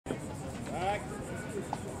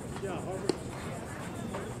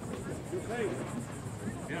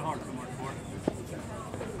Get hard so much for it.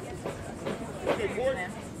 Okay, Court.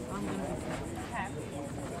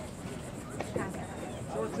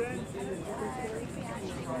 Shorts in.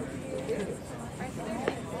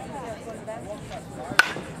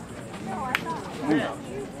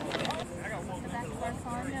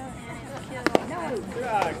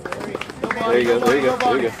 There you go, there you go,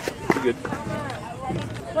 there you go. You're good.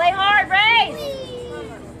 Play hard, Ray!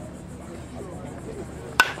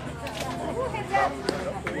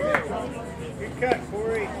 Good cut,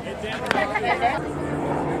 Corey.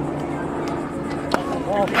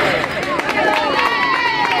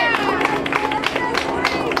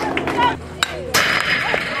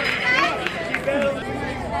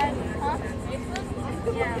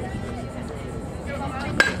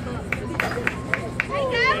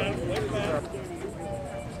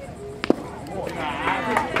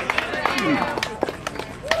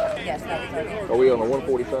 Are we on a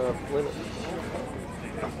 145 limit?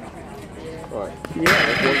 All right. Yeah.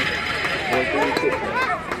 146.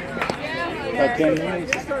 About 10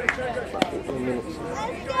 minutes. 14 minutes.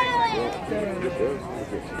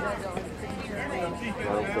 I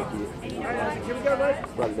don't think you.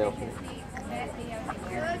 Write it down for me.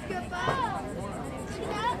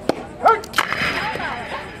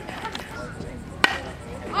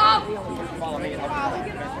 Follow me.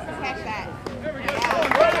 Catch that.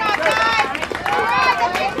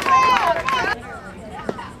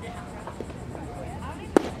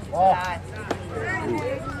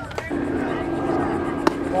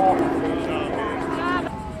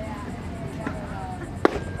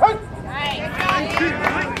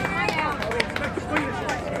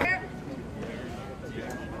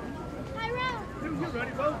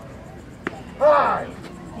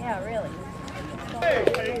 Yeah, really.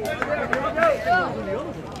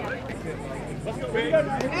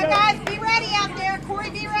 Go guys, be ready out there. Corey,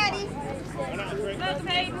 be ready. Go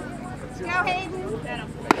Hayden. Go Hayden.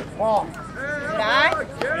 Good eye.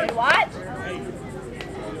 Good watch.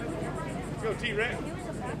 Go T-Rex.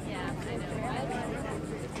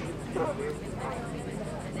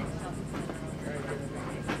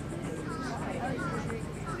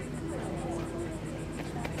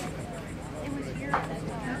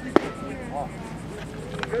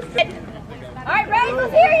 All right, Ray,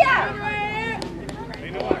 let's hear ya.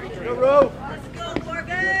 Go, Rowe.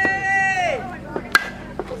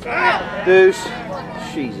 Deuce.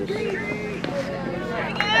 Jesus.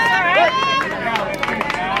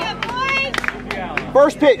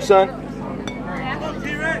 First pitch, son.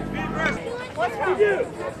 What's wrong?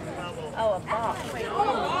 Oh, a ball.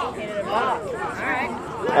 Hit it a ball. All right.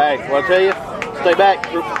 Hey, what I tell you? Stay back.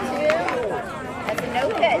 That's a no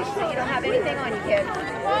pitch, so you don't have anything on you, kid.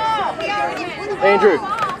 Andrew,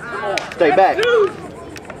 stay back.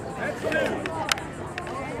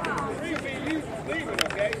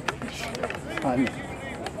 I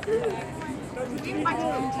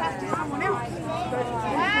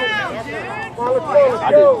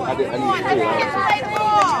didn't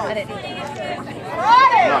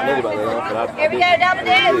not anybody else, but Here we go, double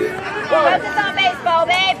deuce. Focus on baseball,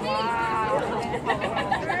 babe.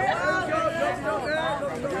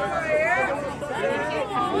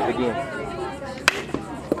 do it again.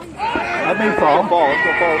 That may fall. Fall, it's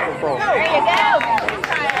gonna fall, it's gonna fall. There you go.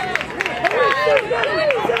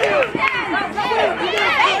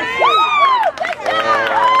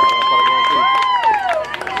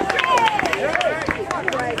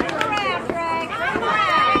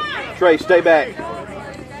 Trey, stay back.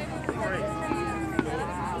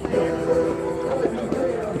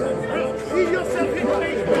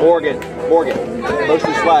 Morgan,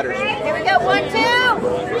 mostly sliders. Here we go, 1-2.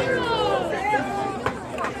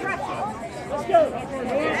 Let's go.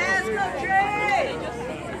 Let's go, Trey.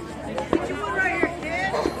 Get your foot right here,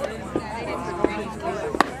 kid.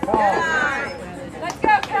 Let's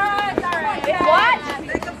go, Trey. All right. What?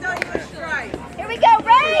 Make them know you're a strike. Here we go,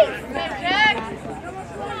 Ray. Jack.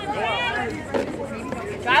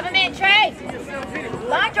 Drive him in, Trey.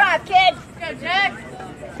 Line drive, kid. Go, Jack.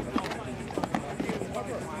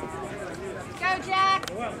 Go, Jack.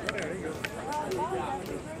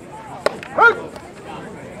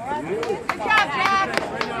 Good job, Jack.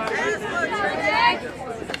 Let's go, Jack.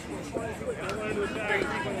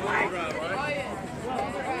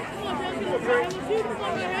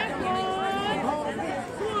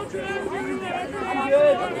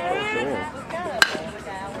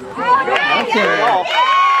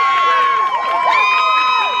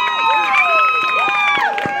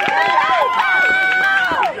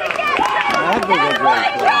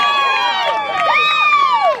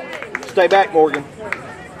 Stay back, Morgan.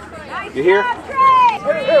 You hear?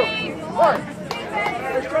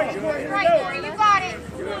 Strike, Corey, you got it.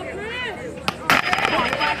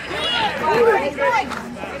 Good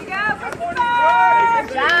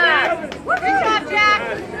job. Good job, Jack.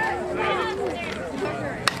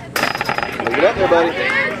 Get up there, buddy.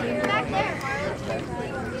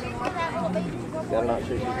 Gotta not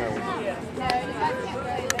shoot your hands.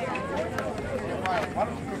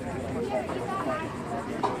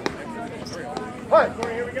 All right,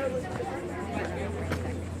 Corey, here we go.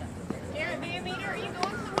 Garrett, be a meter. Are you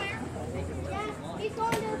going somewhere? Yeah, he's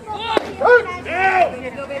going to the football.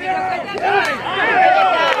 Here, go, baby.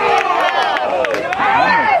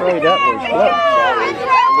 I'm afraid that was close.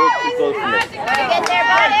 A little too close for me. Get there,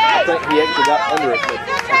 buddy. I think he actually got under it, but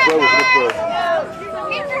the throw was a good throw.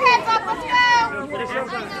 Keep your heads up. Let's go.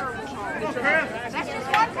 That's just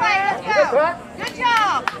one play. Let's go. Good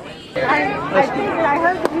job. I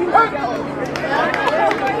heard the music going.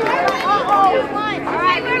 All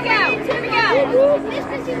right, here we go. Here we go.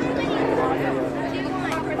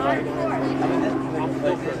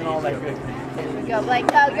 Here we go, Blake.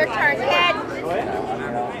 Oh, your turn, kid.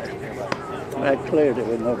 I cleared it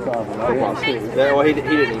with no problem. I didn't see it. Well, he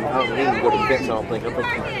didn't even go to the fence, I don't think. I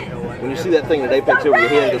think when you see that thing that apex over your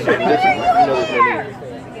head at a certain distance, you know there's no need.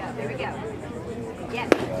 Here we go. Yes.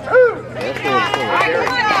 That's All right, come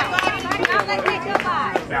on now. Now let's take go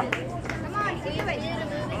by. Come on, do it.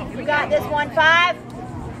 You got this one, 5.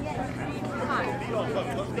 Come on.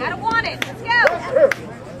 Gotta want it. Let's go.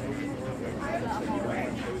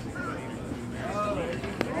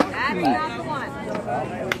 That's not the one. Come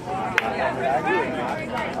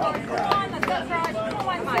on, let's go, George.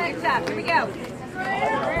 Come on, next up. Here we go.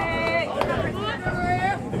 That's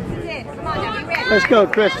it. Come on, now be ready. Let's go,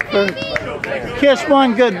 Christopher. Kiss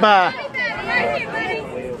one goodbye.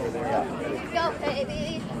 Go,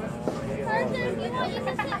 baby. Person, you want you to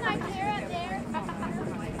sit my chair up there?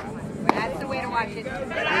 That's the way to watch it.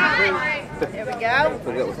 There we go.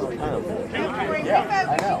 That was the time.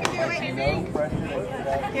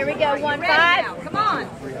 Here we go, 1-5. Come on.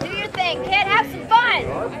 Do your thing, kid. Have some fun.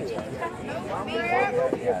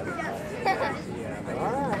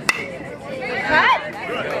 Cut.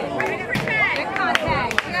 Good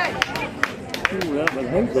contact. Good. Ooh, that would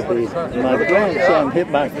hate to be my grandson hit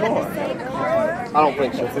by a car. I don't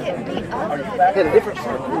think so. Had a different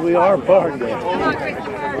sound. We are part of it. Come on,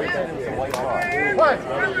 Christopher.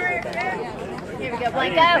 Here we go,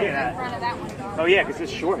 Blanco. In front of that one. Oh, yeah, because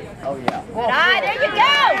it's short. Oh, yeah. Good eye. There you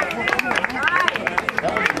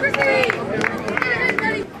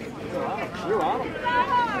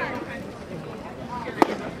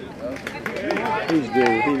He's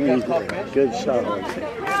good. He needs a good solid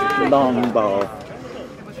long ball.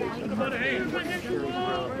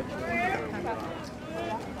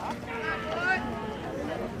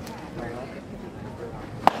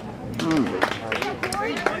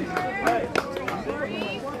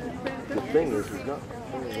 The thing is, he's not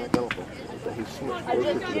that gullible. He's so much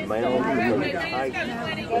closer to the mound and the height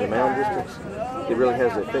and the mound distance. It really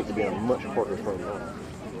has the effect of being a much harder throw now.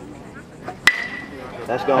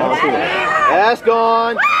 That's gone. That's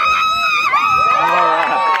gone.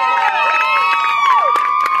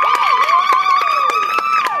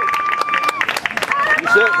 You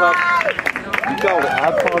said it, Pop. You called it. I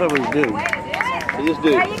thought it was due. It is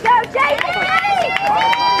due. There you go, JD!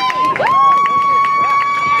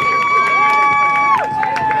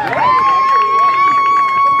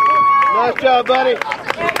 Nice job, buddy. There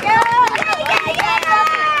you go!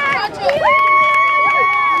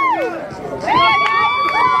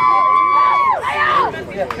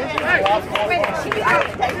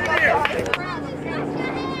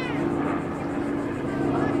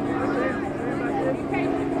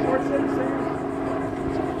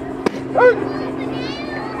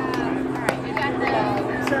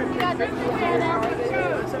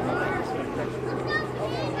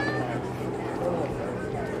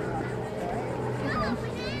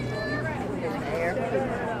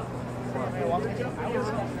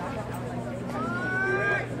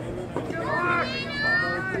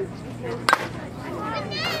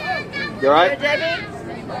 You all right? JB?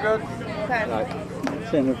 Good. Okay. All right.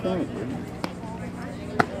 Center front.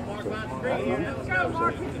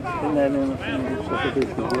 Isn't that in the front? So if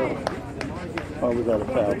it's well. Or was that a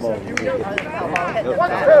foul ball?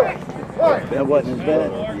 That wasn't as bad.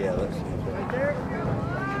 Yeah, that's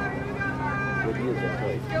what he is that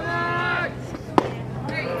place.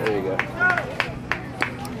 There you go.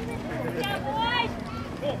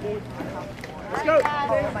 Let's go.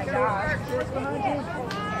 Oh my gosh.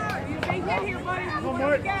 One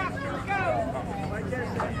more.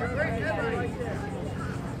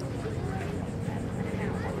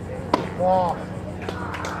 Ball.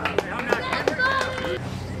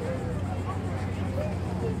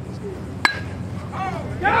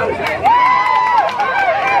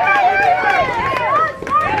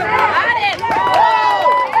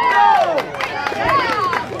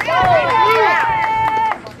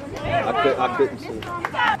 I couldn't see.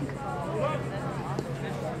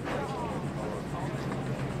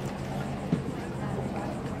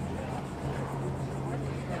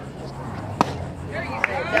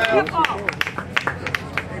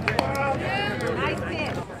 Nice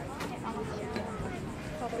pitch.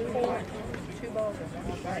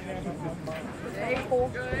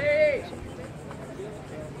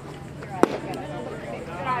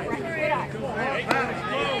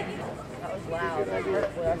 That was loud. That hurt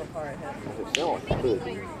whatever car it had. It sounded like a hood.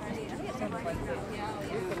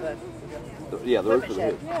 Yeah, the roof of the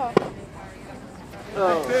hood.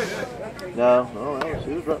 No, it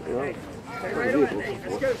was right there.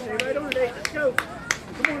 Let's go, stay right on it, Nate. Let's go.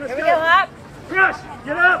 Come on, let's Here we go, up. Rush,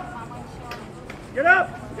 get up. Get up.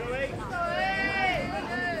 Go, Nate.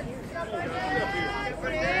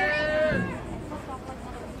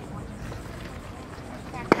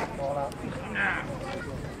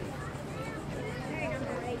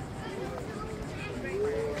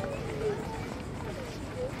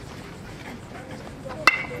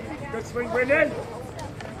 Good swing, Brendan.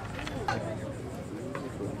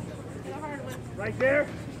 Right there.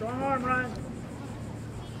 Strong arm, Ryan.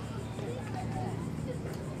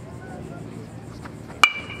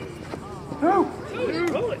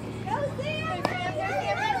 Roll it.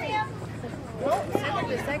 Send it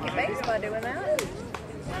to second base by doing that.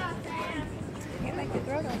 You make the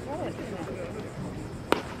throw, don't throw it.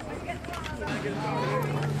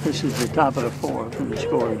 This is the top of the fourth, and the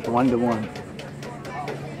score is 1-1.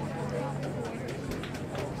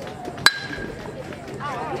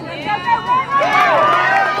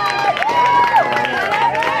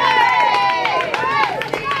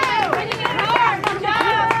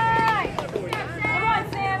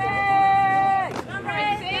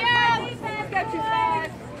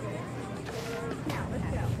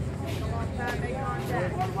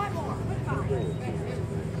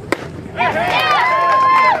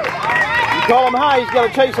 You call him high, he's got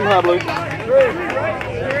to chase him high, Blue.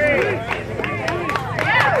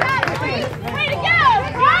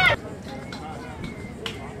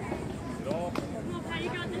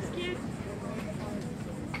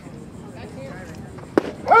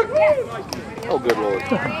 Oh, good Lord.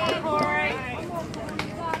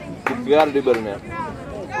 You got to do better now.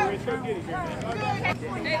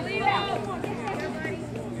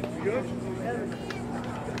 Good?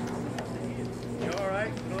 You all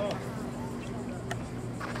right? No.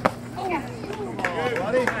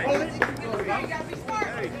 Buddy. Hold it. You got to be smart.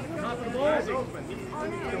 Hey, top of the ball is open.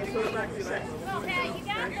 Don't throw it back to that. Okay, you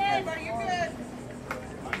got this. Buddy, you're good.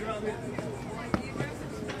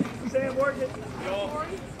 Sam, work it. Get off.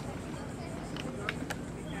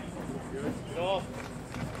 Good. Get off.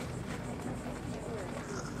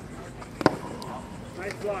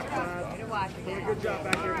 Nice block, Bob. Doing a good job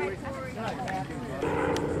back here, boy.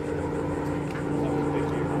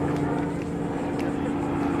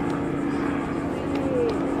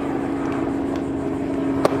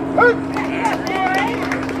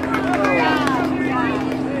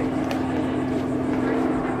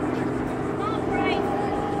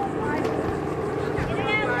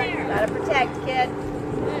 Gotta protect, kid.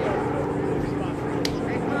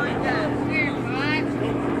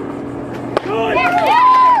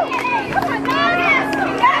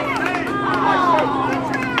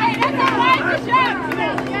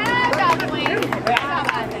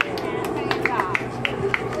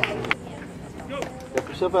 Help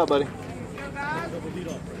yourself out, buddy.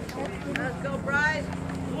 Let's go, Bryce.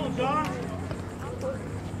 Come on, John.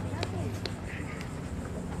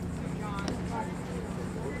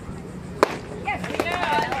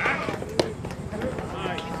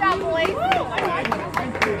 Good job, boys.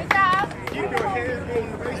 Good job. Keep your head on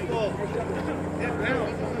the baseball. Head down.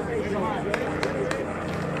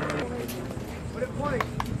 Put it point.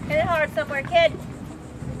 Hit it hard somewhere, kid.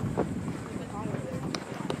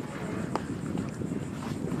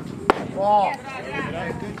 Ball.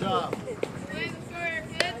 Good job.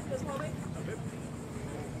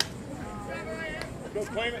 Go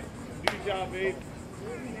claim it. Do your job, babe.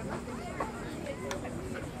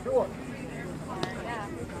 Sure.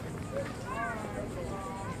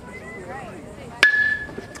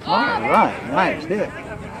 All right, nice hit.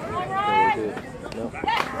 No.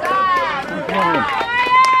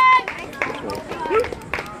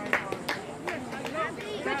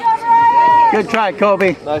 Good try,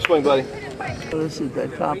 Kobe. Nice swing, buddy. So this is the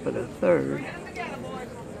top of the third.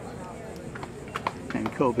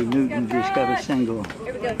 And Kobe Newton just got a single.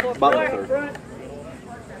 Here we go, 4-4. Bottom of the third.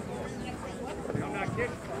 I'm not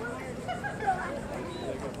kidding.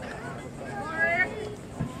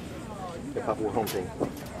 We're home team.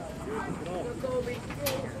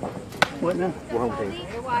 What now? We're home team.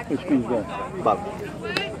 Which means what? Bottom.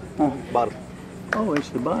 Huh? Bottom. Oh, it's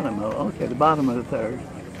the bottom of, okay, the bottom of the third.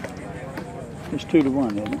 It's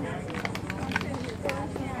 2-1, isn't it?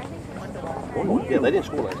 Yeah, they didn't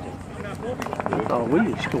score last game. Oh, we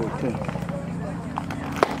just scored too.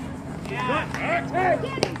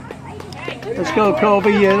 Let's go,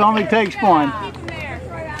 Colby. It only takes one.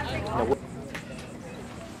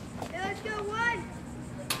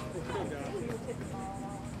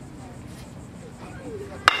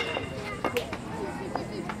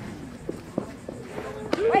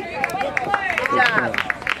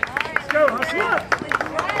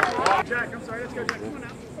 Jack, I'm sorry. Let's go, Jack. Come on now.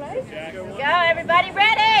 Jack, Go, everybody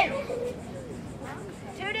ready?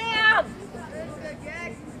 2 down.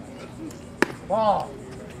 Ball.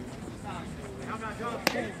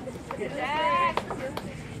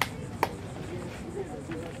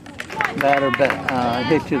 Batter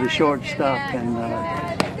hit to the shortstop and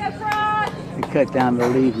he cut down the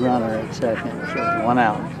lead runner at second, so 1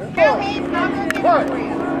 out. Go, Heath. I'll go get it for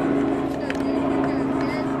you.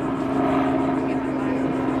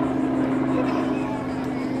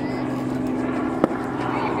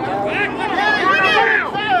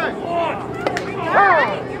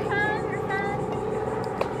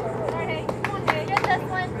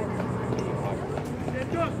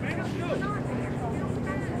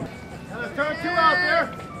 Turn 2 out there.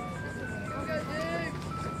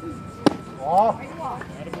 Ball.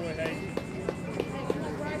 Attaboy, Hayden.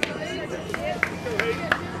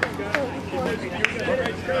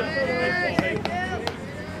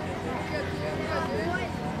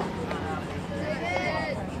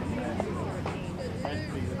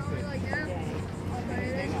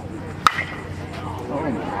 Oh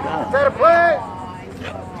my God. Set a play.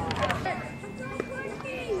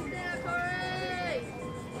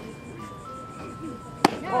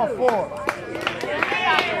 Ball 4.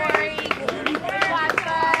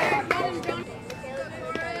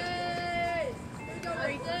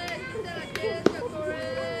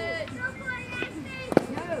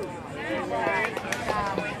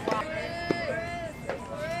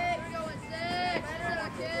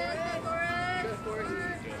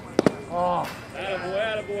 Oh.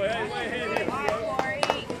 Attaboy. Hey, way ahead here.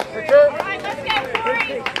 That's it. All right, let's go,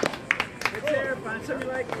 Corey. Find something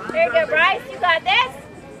you like. There you go, Bryce. You got this?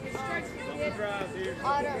 Drive here.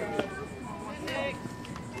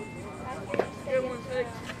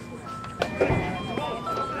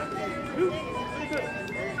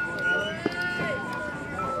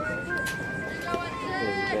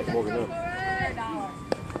 Morgan up.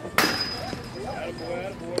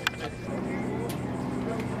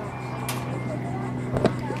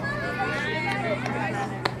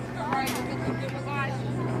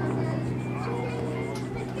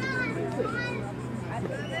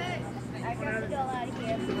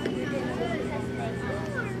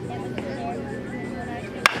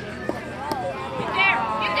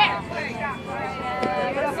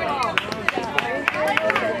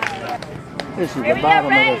 This is the bottom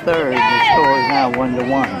of the third. The score is now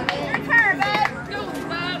 1-1.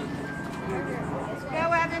 Go,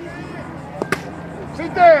 Evan.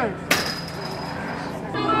 Sit there.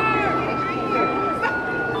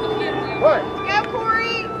 What? Go,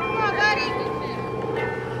 Corey. Come on, buddy.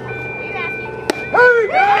 Hey!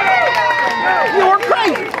 You are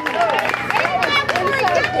crazy!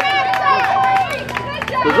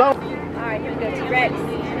 The zone. All right, here we go. T-Rex.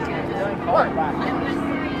 What?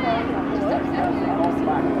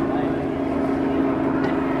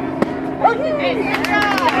 All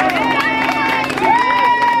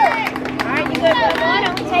right, you good for one?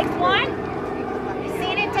 Only takes one. You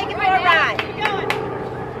see it? Take it for a ride.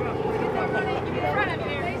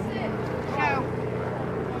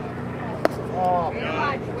 Oh.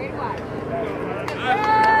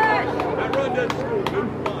 That run doesn't score. Good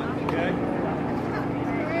fun, okay?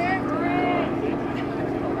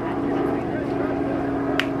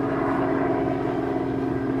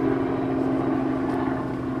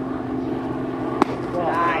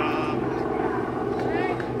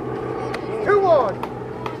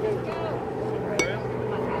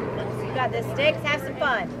 You got the sticks. Have some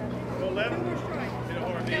fun. Go 11. Hit a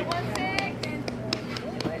hard knee.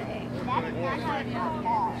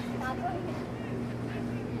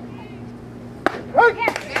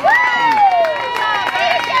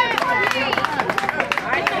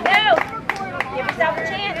 Alright, you go. Give yourself a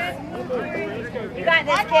chance. You got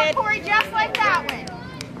this, kid. Corey, just like that one.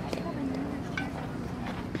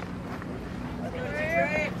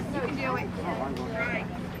 You can do it.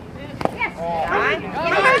 Yes.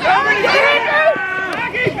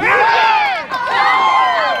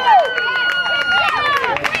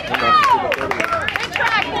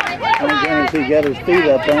 because he got his feet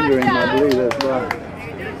up under him, I believe that's right.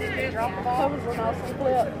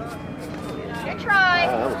 Good try.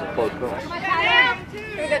 That was a close cross.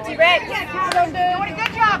 Here we go, T-Rex. Doing a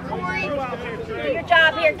good job, Corey. Do your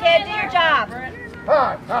job here, kid. Do your job.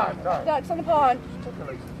 Time. Ducks on the pond.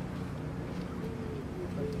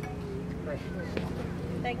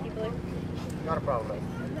 Thank you, Blue. Not a problem.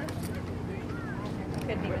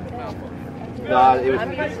 Couldn't even tell. No, it I'm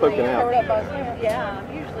was usually poking covered out. up by the Yeah,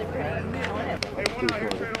 I'm usually pretty on it. Hey, one out here,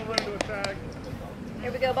 Trey, don't run into a tag.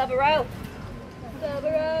 Here we go, Bubba Rowe.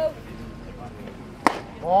 Bubba Rowe.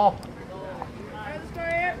 Ball.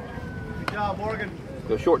 Good job, Morgan.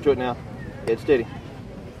 Go short to it now. Head steady.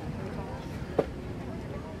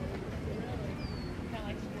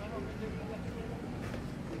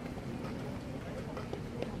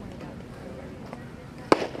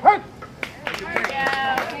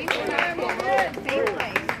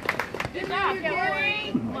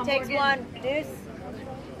 Takes one. Deuce.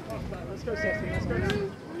 Let's go, Sexton. Let's go.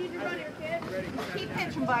 Keep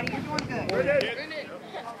pitching, buddy. You're doing good. Good Good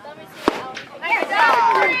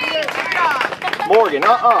job. Morgan,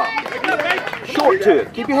 short to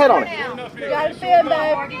it. Keep your head on it. You got it thin,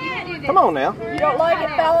 babe. Come on now. You don't like it,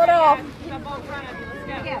 foul it off.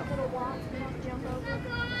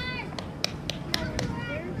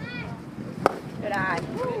 Good eye.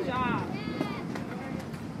 Good job.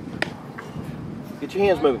 Get your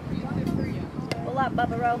hands moving. Pull up,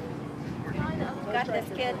 Bubba Rowe. Got this,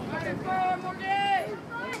 kid.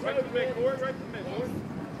 Right to the mid, Corey. Right to the mid, Corey.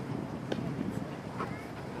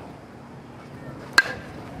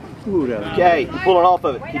 Ooh, that was Okay, you're pulling off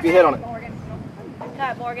of it. Keep your head on it.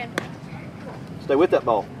 Cut, Morgan. Stay with that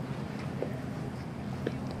ball.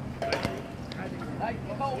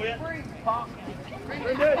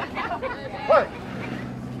 Work.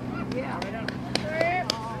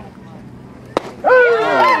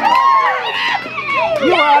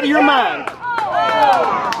 You're out of your mind.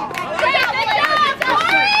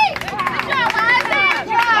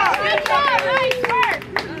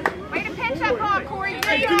 Way to pitch that ball, Corey.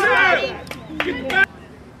 Good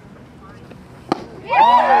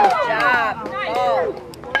job. Oh.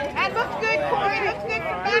 That looks good, Corey. Looks good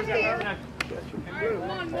from back here. Come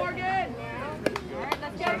on, Morgan.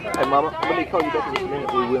 Hey, Mama, let me call you back in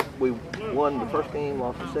just a minute. We won the first game,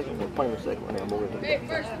 lost the second. We're playing the second one now. Morgan.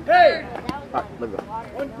 Hey! All right, let me go.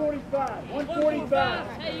 145.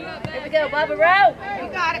 145. Here we go, Bubba Rowe.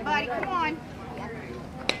 You got it, buddy. Come on.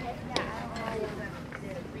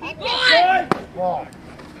 Keep pitching. Ball.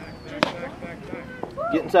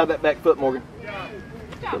 Get inside that back foot, Morgan.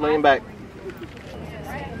 Quit leaning back.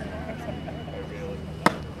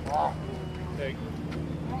 Ball.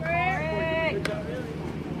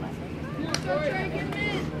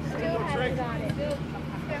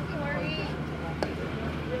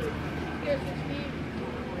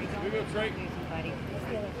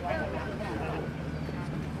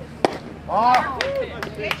 Ball.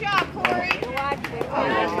 Good job, Corey. He's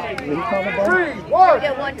on the ball. Three. We Work.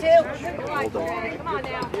 got 1, 2. Well done. Come on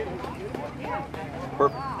now.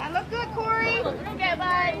 Perfect. That looked good, Corey. Okay,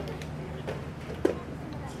 bye.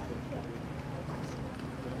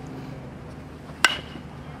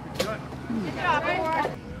 Good job, Corey.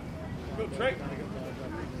 Go, Trey.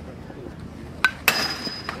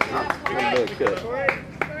 Good cut.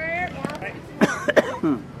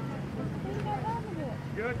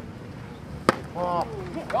 Good. Oh.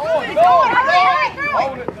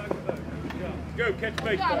 Hold it. Go, catch the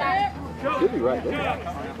baseball. Should be right there.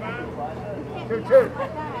 2-2.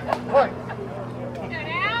 Play.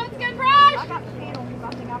 Now it's good, Rush.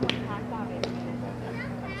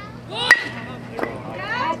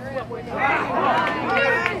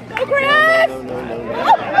 Go, Chris! No, no, no, no.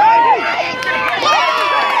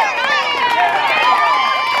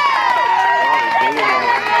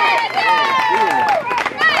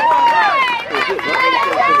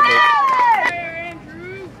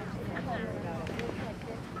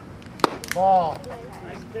 Ball.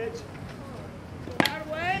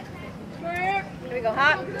 Here we go,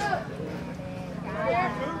 Hop.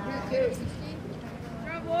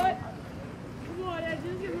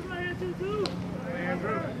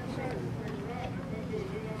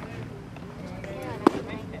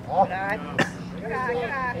 Ball. Good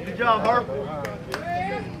eye. Good job, Harp.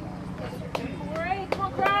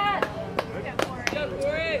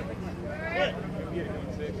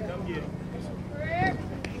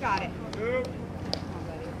 You got it.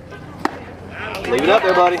 Leave it up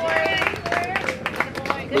there, buddy.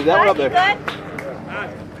 Leave that one up there. Good.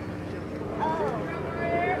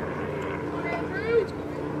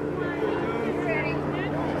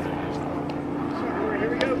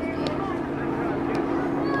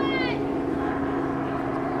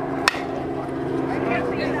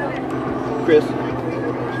 Chris.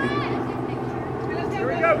 Here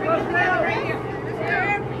we go, close down. Right here.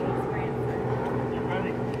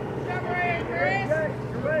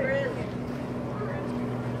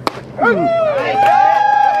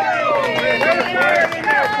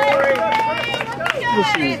 This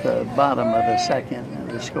is the bottom of the second, and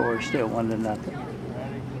the score is still 1-0.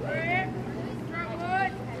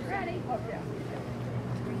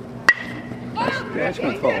 That's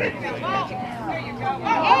control. Yeah!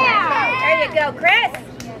 There you go, Chris.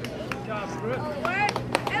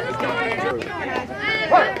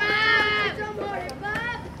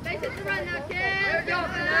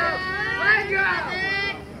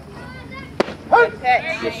 Good pitch.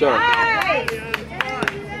 Yes, sir. Nice.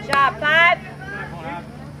 Good job, 5.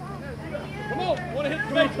 Come on, want to hit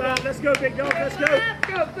the base. Let's go, big dog. Let's go.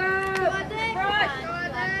 Go, 5.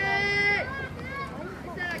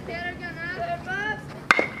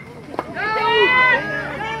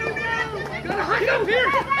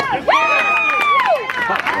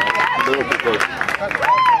 Little bit close.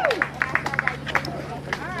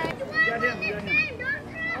 There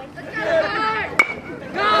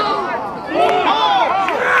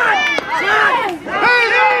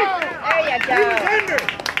you go.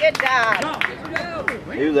 Good job.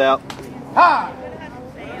 He was out.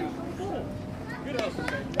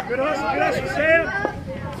 Good hustle, Sam.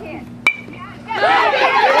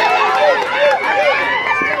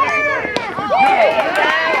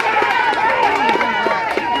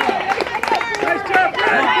 Nice job,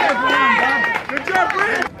 Brent. Good job,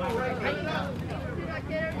 Brent.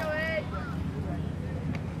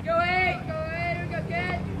 Go ahead, go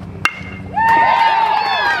kid.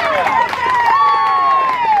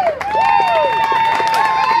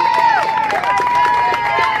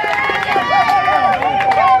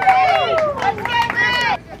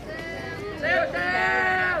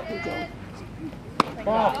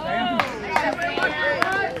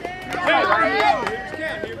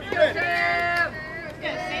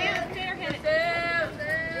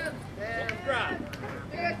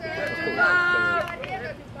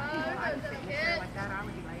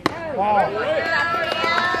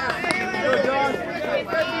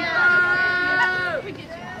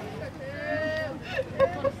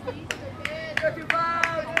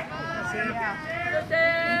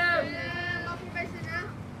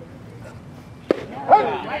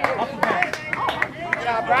 Good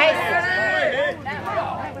job, Bryce.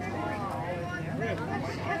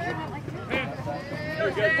 There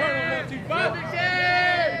we go. Turn on 1, 2, 5.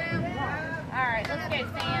 All right, let's go,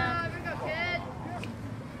 Sam.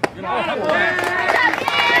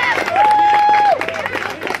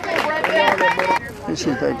 This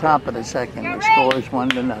is the top of the second. The score is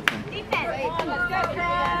 1-0.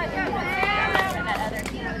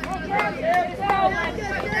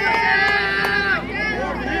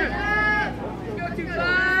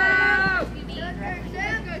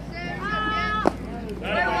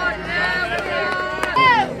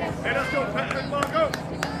 Hey, let's go, Patrick. Come on, go.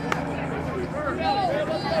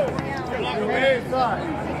 Block away.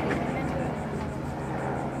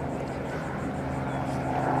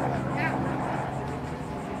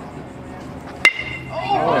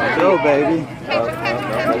 Go, baby.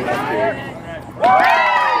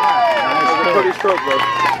 Pretty stroke, though.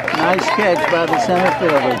 Nice catch by the center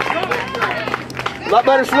fielder. A lot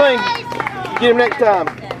better swing. Get him next time.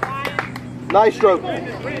 Nice stroke. Right in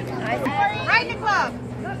the glove.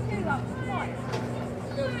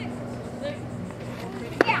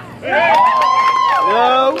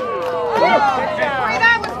 No. Corey,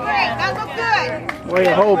 that was great. That looked good. Way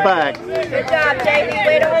to hold back. Good job, JB.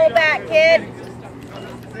 Way to hold back, kid.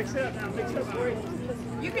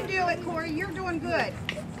 You can do it, Corey. You're doing good.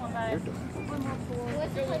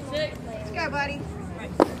 Let's go, buddy.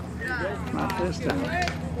 Not this time.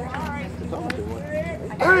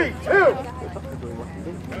 3, 2.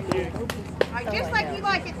 All right, just like you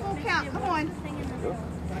like it, full count. Come on.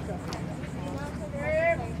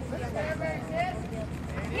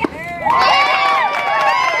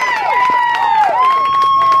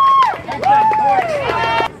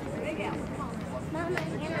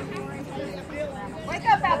 Wake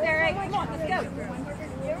up out there, Egg. Come on, let's go.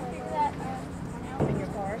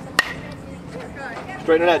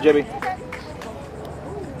 Straighten it out, Jimmy.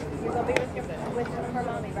 You're gonna be with her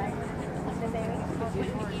mommy, right?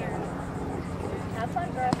 Have fun,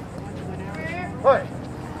 girl. Hey.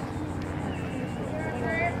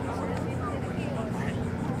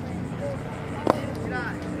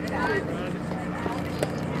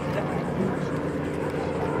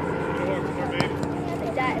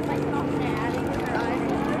 That is like not adding to her eyes.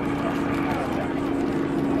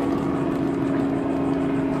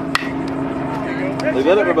 Leave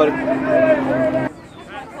Leave that, everybody.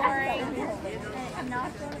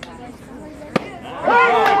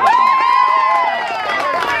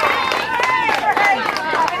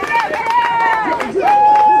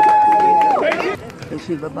 This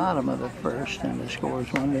is the bottom of the first, and the score is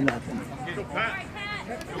 1-0.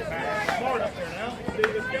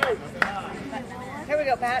 Here we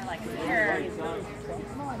go, Pat.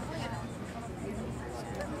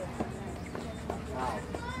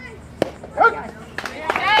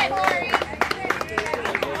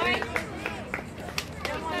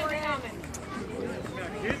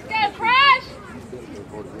 Go, Crash!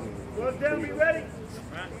 Close down, be ready.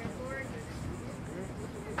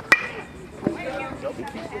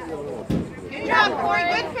 Good job, Corey.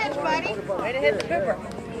 Good pitch, buddy. Way to hit the pooper.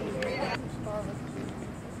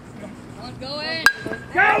 Go in.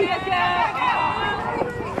 Go! There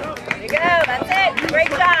you go. That's it.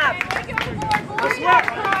 Great job.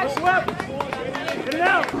 Slip! Get it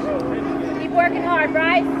out! Keep working hard,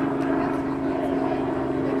 Bryce.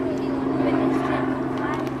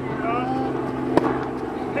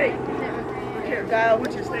 Hey, look here. Go. I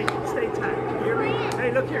want you to stay tight. You hear me?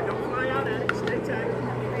 Hey, look here. Don't fly out at it. Stay tight.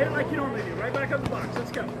 Hit it like you normally do. Right back up the box.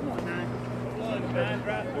 Let's go. Come on, 9. Nine,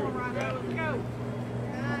 drive through. Let's go.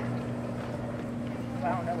 I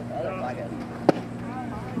don't know what the other flag is.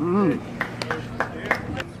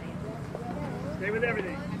 Stay with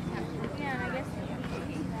everything. Yeah, I guess.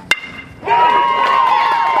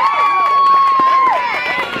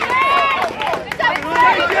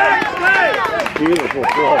 Beautiful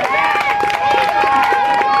throw.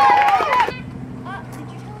 Did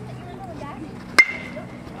you tell him that you were going back?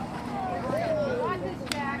 Watch this,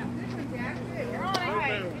 Jack. You're on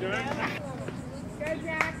it. Go,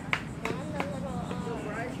 Jack.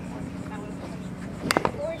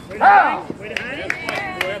 Wait a minute.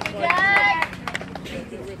 Jack.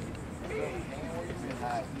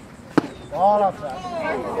 All upside.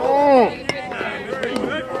 Very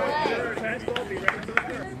good. Fastball, be ready for the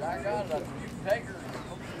third.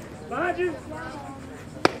 Behind you.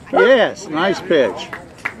 Yes, nice pitch.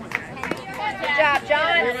 Good job,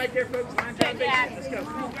 John. You're right there, folks. Line drive base. Let's go.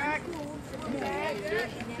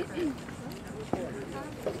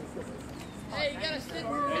 Hey, you gotta sit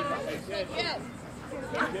yes.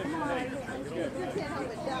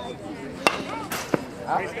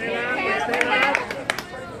 Stay alive. Stay alive.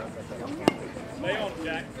 Stay on,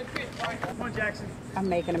 Jack. Come on, Jackson. I'm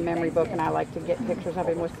making a memory book, and I like to get pictures of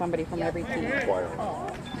him with somebody from every team. Head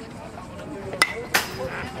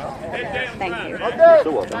down. Thank you.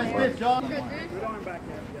 So welcome. Good arm back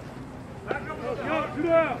there. Go,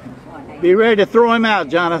 go. Be ready to throw him out,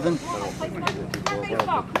 Jonathan. Come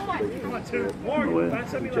on, 2. Morgan, find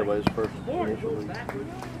somebody like His first Morgan. initial lead.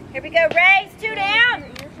 Here we go, Rays. 2 down.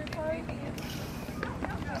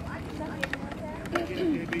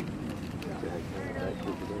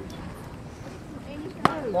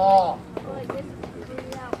 Ball.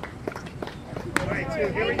 All right, 2.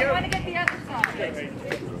 Here we go. to get the other side.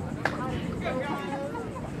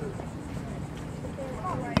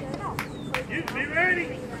 You be ready.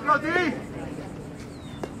 Go, D.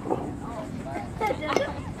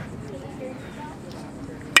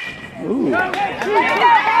 Ooh.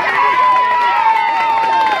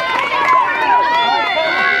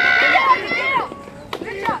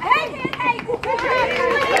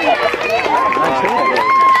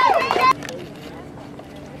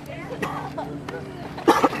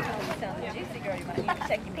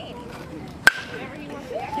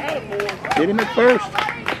 Hit him at first.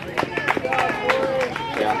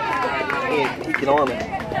 Yeah. He can arm it.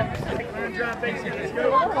 Line drive base here. Let's go.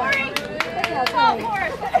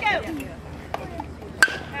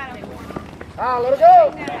 Let it go.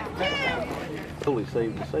 Totally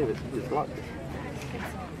saved to save it. He just blocked it.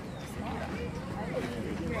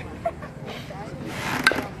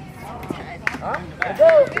 Let it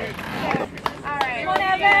go. Come on,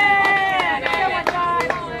 Evan. Come on, John.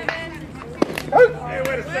 Hey,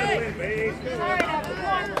 way to settle in, babe.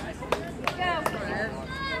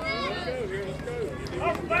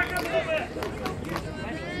 Oh, back up a little bit.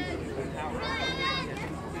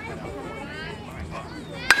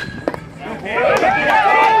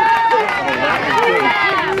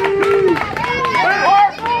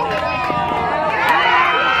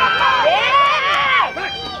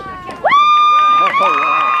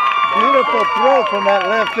 Beautiful throw from that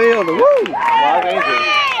left field. Woo! That's Andrew.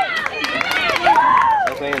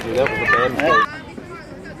 That's Andrew. That was a bad mistake.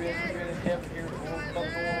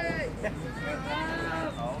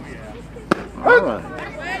 All right.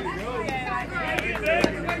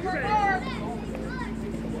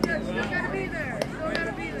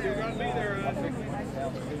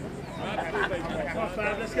 Come on,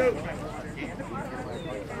 5, let's go.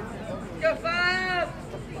 Go 5.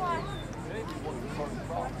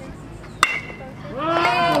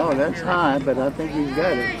 Oh, that's high, but I think he's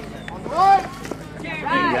got it. He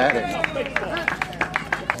got it.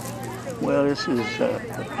 Well, this is the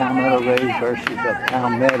Palmetto Rays versus the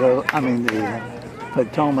the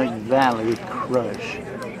Potomac Valley Crush.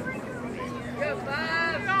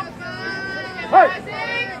 All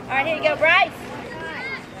right, here you go, Bryce.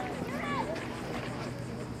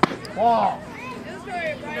 Ball.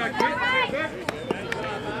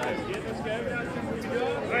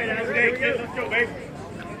 Let's go, baby.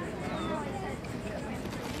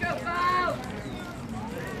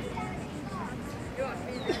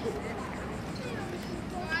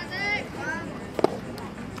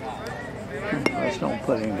 Let's don't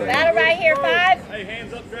put him there. Battle right here, 5. Hey,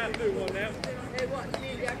 hands up, drive through one now.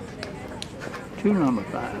 2 number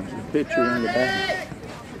 5s, the pitcher in the back.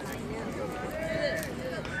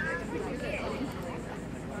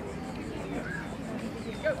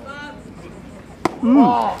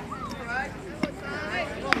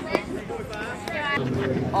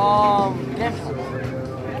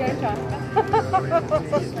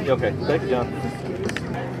 Okay, thank you, John.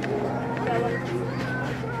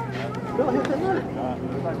 Go ahead and run it.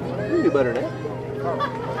 You can do better than that.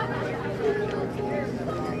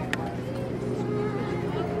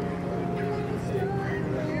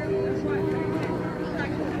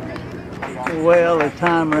 Well, the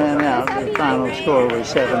time ran out. The final score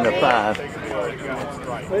was 7-5.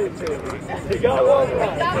 You got one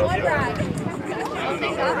right.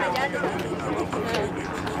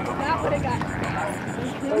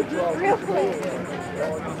 Real quick.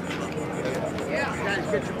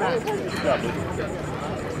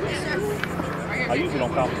 I usually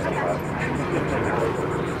don't compliment them.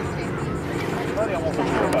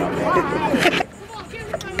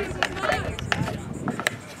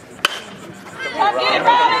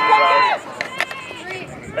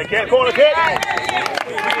 Hey, can't corner kick.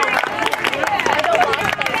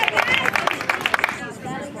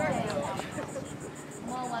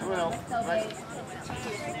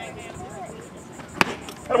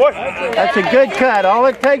 That's a good cut. All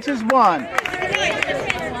it takes is 1. Hey,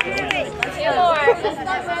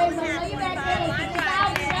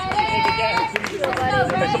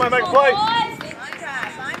 somebody make a play. Line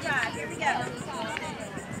drive. Here we go.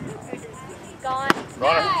 Gone.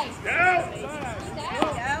 Runner.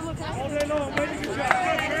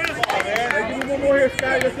 Give me one more here,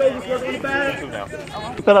 Sky. Let's go. Let's work on the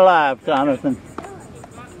back. Keep it alive, Jonathan.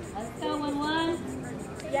 Let's go, 1-1.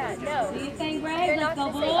 Yeah, no. Do you think, Ray? Let's go,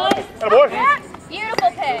 boys. Hey, boy.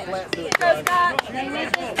 Beautiful pitch. Go, Scott. Stay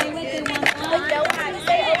with it, 1-1. But don't have to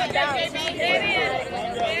say over down.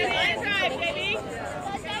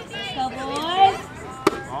 Go, boys.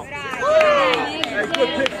 Hey, good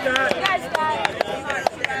pick, Scott.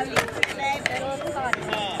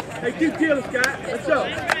 Hey, keep killing, Scott. Let's go.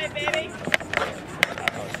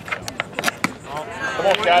 Come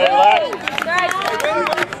on, Scott. Relax.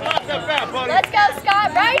 Let's go, Scott.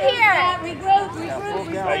 Right here. Regroup.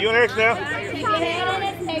 Hey, you and Eric now. Keep your head on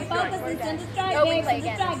it, stay focused, and send the strike. Go, Send Wheatley the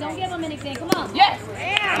again. strike. Don't give them anything. Come on. Yes.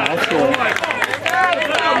 That's good.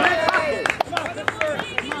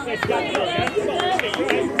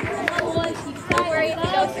 Don't worry, if you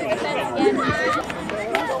go through the fence again.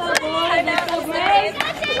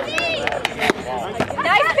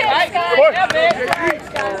 Nice pitch,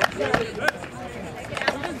 Scott.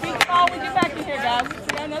 Ball when you're back in here, guys. We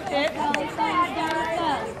got enough hit.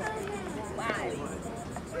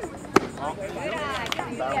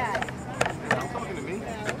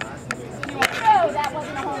 That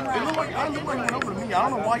wasn't a home run. It looked like it went over to me. I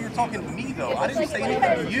don't know why you're talking to me though. I didn't say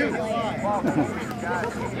anything to you.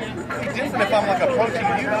 It's different if I'm like approaching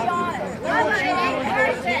you.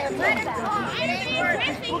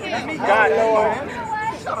 Got it.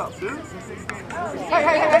 Shut up, dude.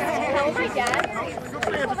 Oh my God.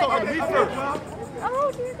 You're talking to me first.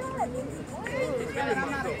 Oh dear God.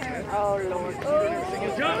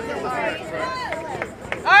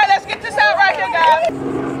 All right, let's get this out right here, guys.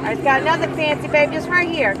 All right, it's got another fancy, baby, just right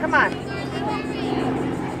here. Come on.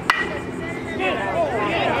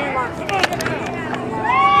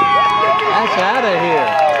 That's out of here.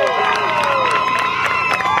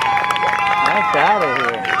 That's out of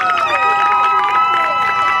here.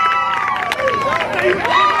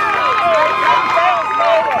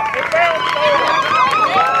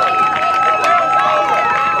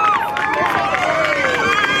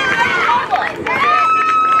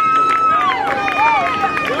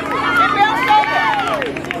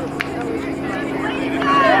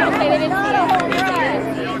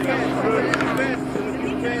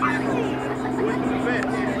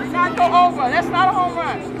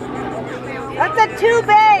 two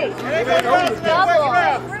base. Double.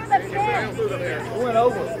 It went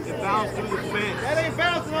over. It bounced through the fence. That ain't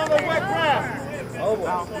bouncing on the wet grass. Over.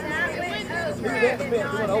 He was at the fence.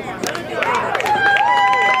 It went over.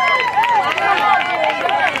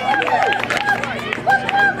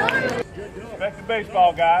 Back to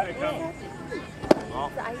baseball, guys.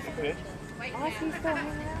 Pitch.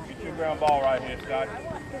 Get your ground ball right here, Scott.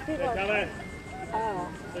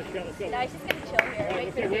 Nice, just gonna chill here. Wait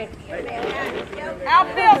for the game.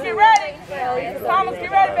 Outfield, get ready. Thomas,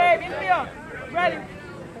 get ready, baby. Infield, ready.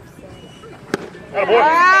 All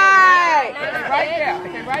right. Right there.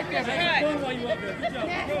 Okay, right there.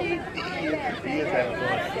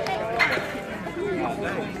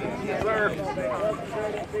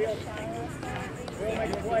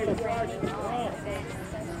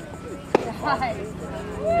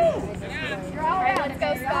 Alright, let's go,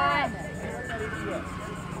 Scott.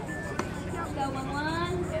 Go 1-1.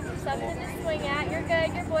 Something to swing at. You're good.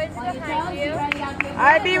 Your boys are behind you. All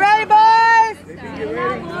right, be ready, boys.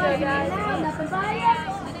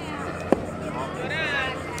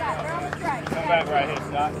 Come back right here,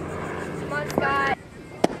 Scott. Come on, Scott.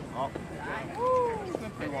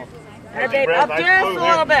 Hey, babe, up just a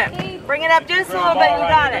little bit. Bring it up just a little bit. You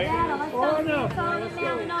got it.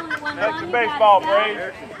 Back to baseball,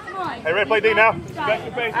 Braves. Hey, ready to play D now? Back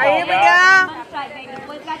to baseball, All right, here we guys. go.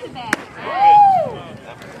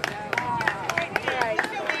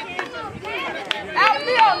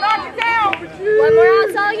 Outfield, knock it down. One more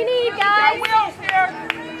out's all you need, guys. Wheels here.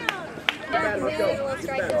 We'll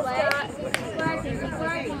strike the leg.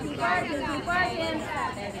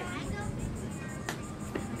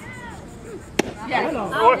 Yeah.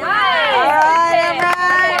 All right. All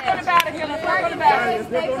right. Go to batter here. Let's go to batter.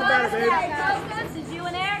 Stay focused, stay focused. It's you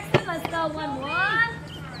and Erickson. Let's go 1-1.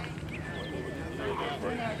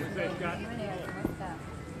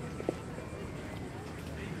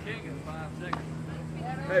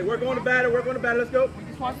 Hey, we're going to batter. We're going to batter. Let's go.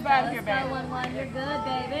 Just want the batter here, Let's go baby. 1-1. You're good,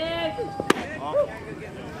 baby.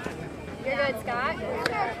 You're good, Scott.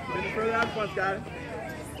 Finish further out front, Scott.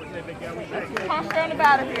 Concentrate on the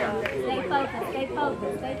batter here. Stay focused, stay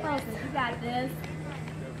focused, stay focused. You got this.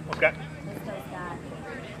 Okay. Let's go, Scott.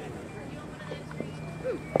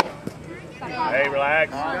 Hey,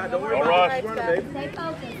 relax. Don't worry Don't about rush. it. Run it, baby. Stay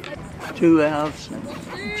focused. 2 outs and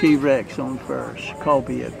T-Rex on first.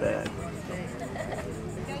 Colby at bat.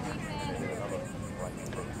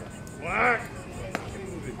 Relax.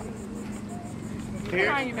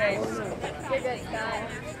 Behind you, baby. You're good, Scott.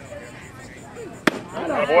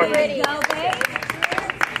 Oh, boy. Ready. Go, babe.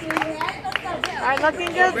 All right,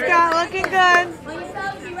 looking good, Scott. Looking good. On your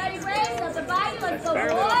toes, be ready, Braves. Let the body, let's go,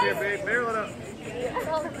 Barrel it up here, boys. babe. Barrel it up.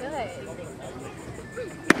 Oh, good.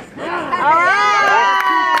 All right.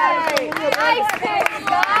 Nice pick,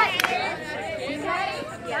 Scott. You ready?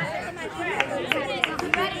 Be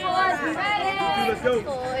ready, boys. Be ready. Let's go.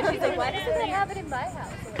 Cool. And she's like, why doesn't they have it in my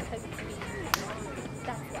house?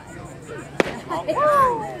 That's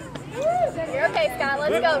why. You're okay, Scott.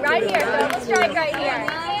 Let's go. Right here. Double strike right here.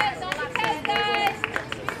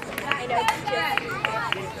 I know.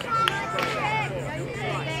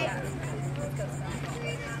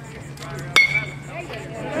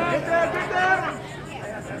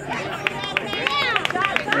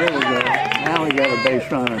 There we go. Now we got a base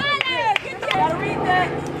runner. Gotta read that.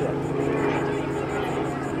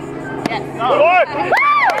 Good boy.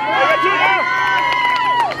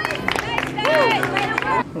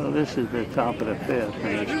 Well, this is the top of the fifth,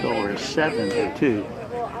 and the score is 7-2.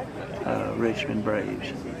 Richmond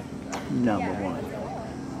Braves, number 1.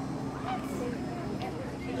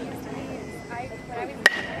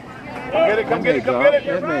 Come get it, come get it, come get it.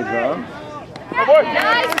 That may drop. Good boy.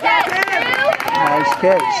 Nice catch, Nice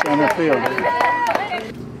catch, center fielder.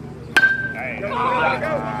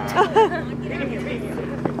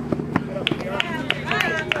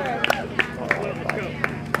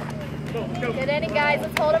 Good inning, guys.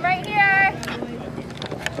 Let's hold him right here.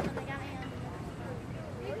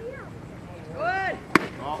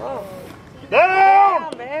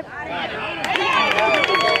 Down.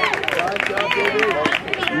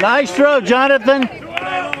 Nice throw, Jonathan.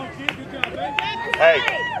 Hey,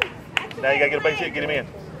 now you gotta get a base hit, get him in.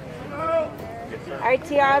 All right,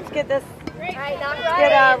 TR, let's get this. All right, knock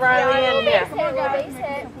Get Riley in here. Come on, base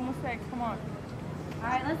hit. Couple mistakes. Come on. All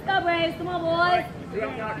right, let's go, Braves. Come on, boys.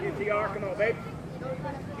 Come on, babe.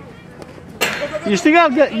 You still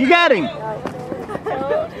got, you got him.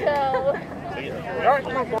 Don't go.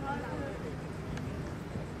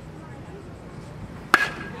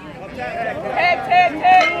 Head.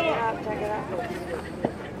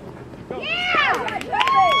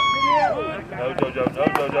 No, Jojo, no,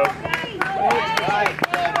 Jojo.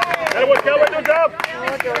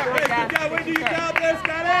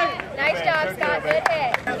 Nice job, Scott. Good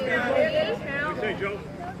hit. 2, 3.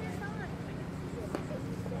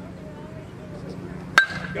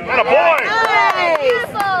 Got a point!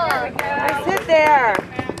 Nice hit there.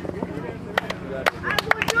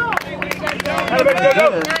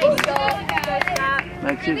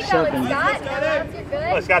 Makes it 7.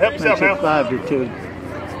 Let's Scott, help yourself now. 5-2.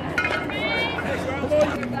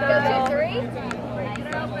 Go 2,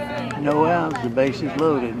 3. No outs. The base is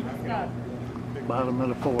loaded. Bottom of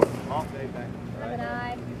the 4th.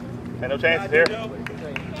 Ain't no chances here. Now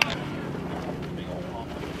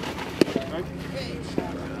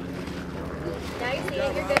you see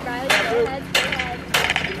it. You're good, Riley. Go ahead. Go ahead.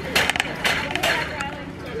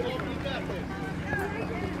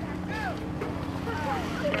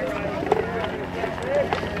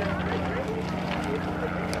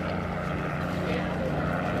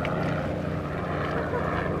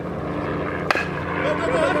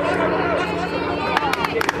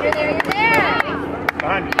 You're there. You're there.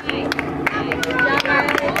 Behind you.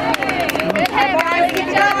 Good hit, Riley. Good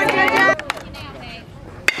job. Good job.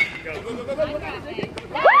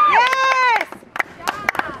 Yes!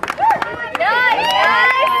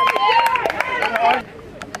 Nice.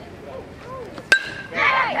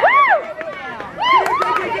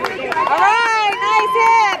 All right, nice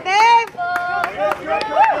hit, babe.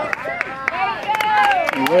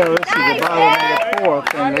 Well, this is the bottom of the 4th,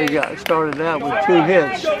 and they got started out with 2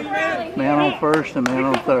 hits. Man on first and man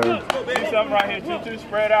on third. Do something right here. 2-2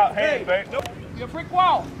 spread out. Hands, babe. Nope. You're a brick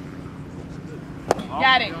wall.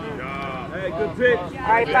 Got it. Hey, good pitch. All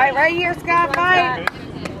right, fight right here, Scott. Fight.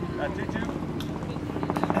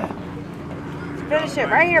 Finish it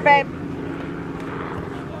right here, babe.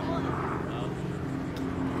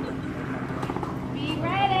 Be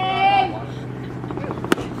ready.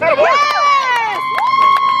 Yes!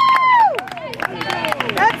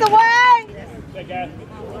 That's away.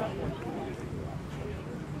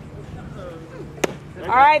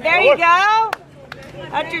 All right, there you go.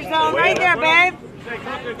 That's your zone right there, babe.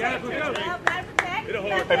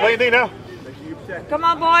 Hey, play anything now? Come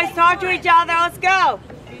on, boys. Talk to each other. Let's go.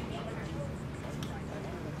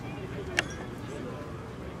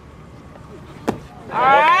 All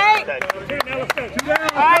right. Okay. All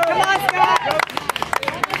right, come on, Scott.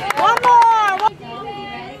 One more.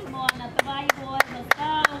 Come on, that's the body, boys. Let's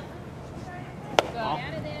go.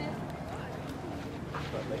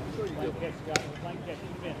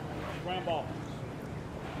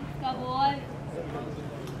 Go, boys.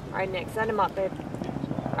 All right, Nick, send him up, babe.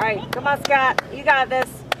 All right, come on, Scott. You got this.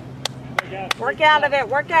 Work out of it.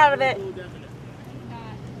 Work out of it.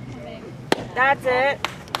 That's it.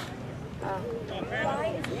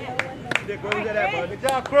 Dick, where was that at, bud? Good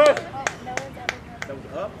job, Chris. That was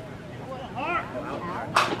up.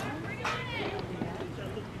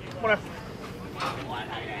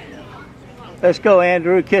 Let's go,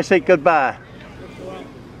 Andrew. Kiss it goodbye.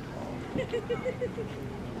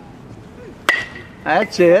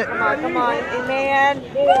 That's it. Come on, man.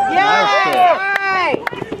 Yes! All right.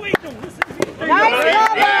 Nice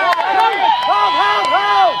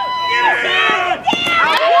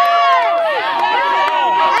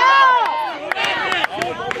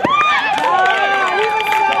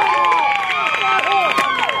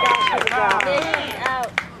cover!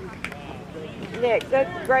 Nick, good,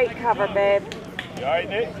 great cover, babe. You all right,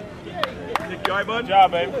 Nick? Nick, you all right, bud? Good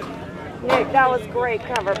job, baby. Nick, that was great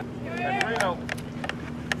cover. That's Reno.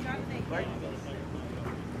 There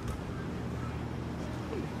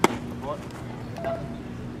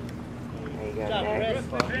you go,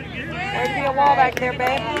 Nick. There's be a wall back there,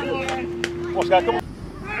 babe. Come on, Scott, come on.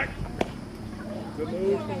 Good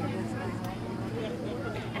move.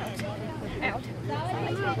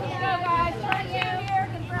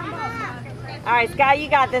 All right, Scott, you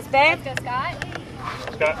got this, babe. Let's go, Scott.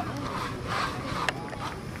 Scott.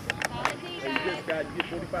 Solid D, Hey, you good, Scott. You get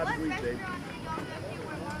 45 degrees, babe.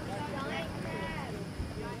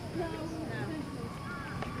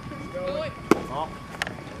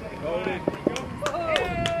 Hold it.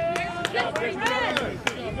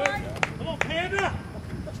 Come on, Panda.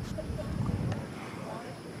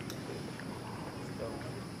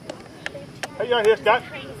 Hey, you out here, Scott?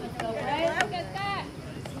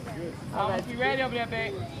 Be ready over there,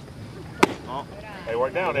 babe. Oh. Hey,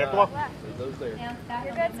 work down there. Come on. You're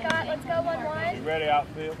good, Scott. Let's go 1-1. Be ready,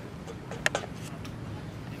 outfield.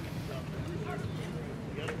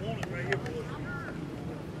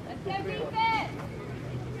 Let's go defense.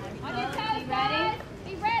 On your toes, guys.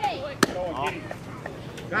 Be ready.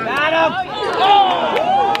 Got him!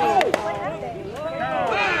 Oh,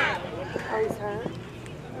 he's hurt.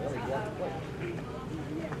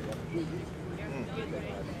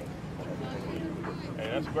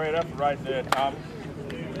 great effort right there, Thomas.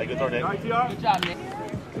 Hey, good throw, Nick. Good job, Nick.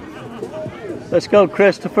 Let's go,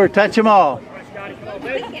 Christopher. Touch them all.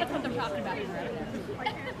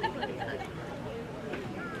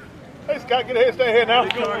 Hey, Scott, get ahead, stay ahead now.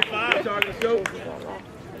 Let's go.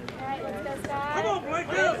 Come on, Blake.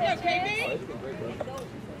 Go, KB.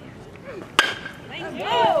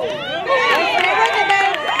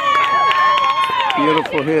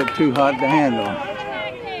 Beautiful hit, too hot to handle.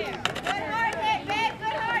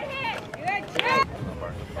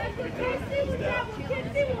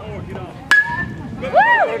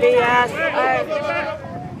 They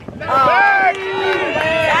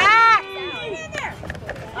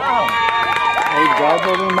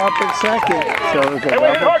doubled him up at second, so it was a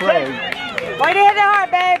double play. Way to hit it hard,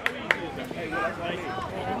 babe.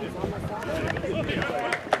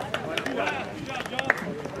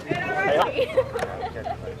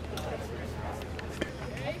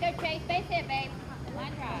 Let's go, Chase. Base hit, babe.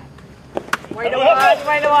 Line drive. Way to watch,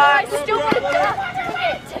 way to watch. Stupid it.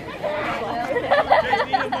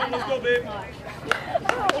 Let's go, babe.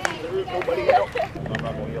 Nobody else. I'm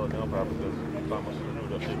not going to yell it down probably because Thomas is new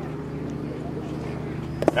to it.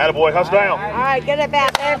 Attaboy, hush down. All right, get it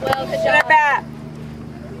back, babe. Well, good Get it back.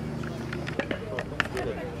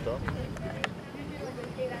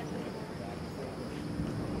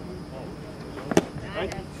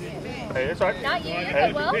 Hey, that's right. Not you. You're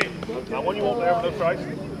Hey, good, Will. not one you want there with no strikes.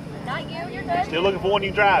 Not you. You're good. Still looking for one you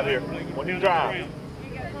can drive here. One you can drive.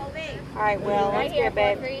 All right, Will, Right let's here,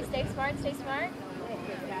 get it, babe. 4-3. Stay smart. Stay smart.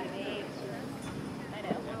 I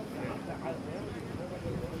know.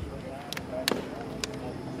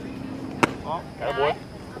 Attaboy.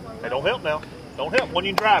 Hey, don't help now. Don't help. One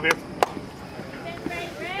you can drive here.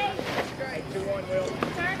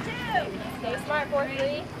 Turn 2. Stay smart,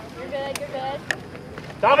 4-3. You're good. You're good.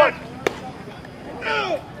 Thomas.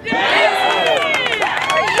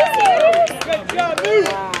 Good job, dude.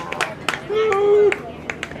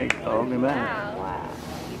 They called him out. Wow.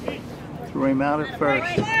 Threw him out at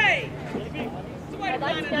first. I'd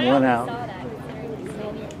like to know One how out. you saw that, considering he's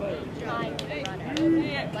standing behind the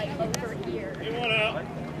runner, like over here.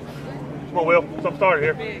 Come on, Will. Something started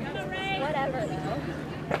here. Whatever, though.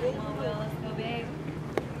 Come on, Will. Let's go, babe.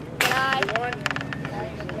 Good eye.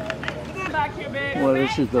 Well,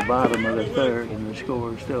 this is the bottom of the third, and the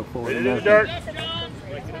score is still 4-0. Hit it in the dirt. I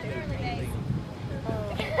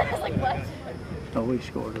was like, what? Oh, we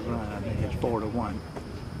scored a run. I think it's 4-1.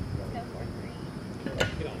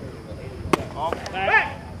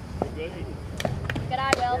 Good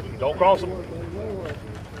eye, Will. Don't cross him.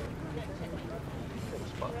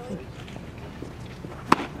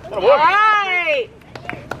 All right.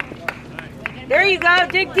 There you go.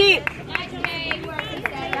 Dig deep.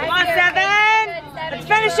 Come on, 7. Let's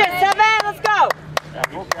finish it. 7. Let's go.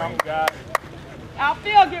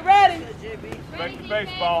 Outfield, get ready. Back to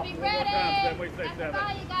baseball. Be ready. That's all, you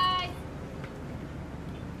guys.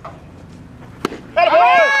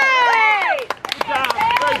 Attaboy!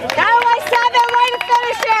 That way, 7. Way to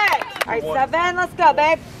finish it. All right, 7. Let's go,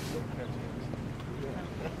 babe.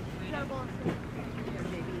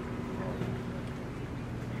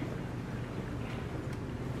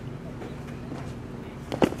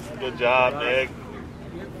 Good job, Nick.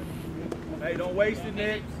 Hey, don't waste it,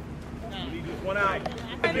 Nick. You need just one out.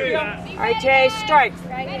 All right, Jay, strikes.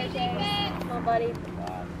 Right here, Jay. Come on, buddy.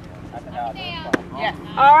 Yeah.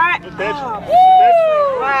 All right. Good pitch. Oh,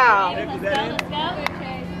 Good wow. Let's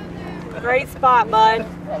go. Great spot, bud. pitch.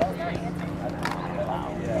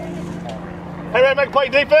 Hey, ready to make a play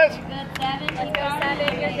defense? Good, 7. Let's go,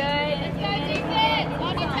 7. You're good. Let's go, defense.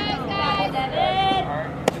 On your toes, guys. 7.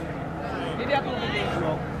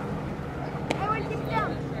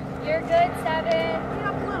 You're good, 7.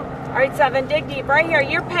 All right, 7. Dig deep. Right here.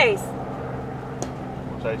 Your pace.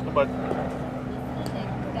 Chase, come on.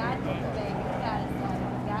 Got it, baby. Got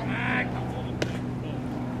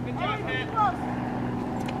it,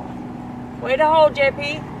 7. Way to hold,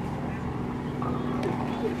 JP.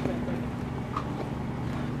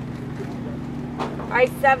 All right,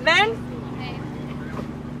 7.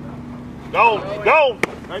 Go, go.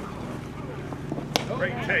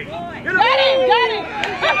 Great take. Got him!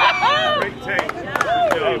 Great take.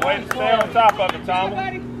 Hey, way to stay on top of it, Thomas.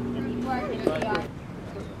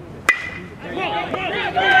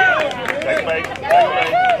 Second base,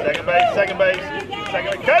 second base, second base, second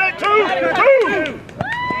base. Cut it, 2, 2.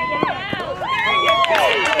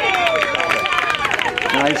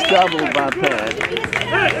 Nice double by Pat. Still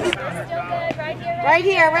good. Right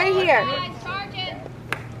here, right here.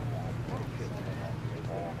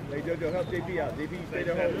 Hey, Jojo, help JP out. JP, stay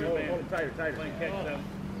there, hold him tighter, tighter.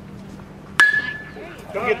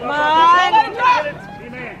 Come on.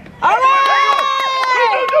 All right.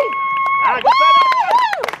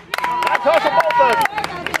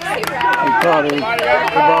 He caught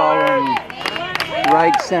the ball in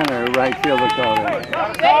right center, right fielder caught it.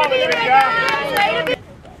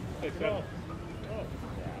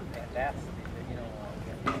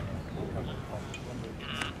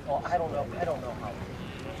 Well, I don't know how.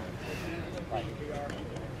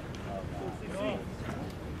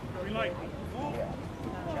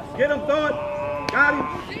 Get him, throw it. Got him.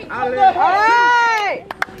 Out of there. All right.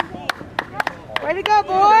 Way to go,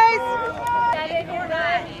 boys.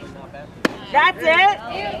 That's it.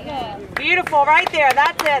 Beautiful, right there.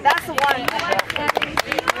 That's it. That's the one.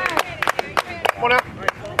 Come on out.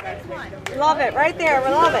 Love it, right there. We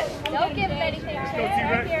love it. Don't give him anything.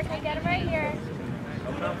 Right here. Take him right here.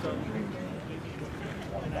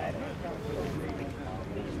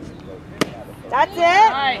 That's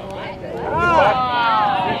it. Oh.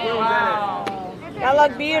 That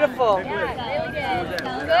looked beautiful. Yeah, really good.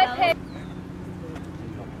 Good pick.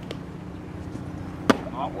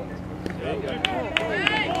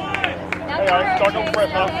 Now Start on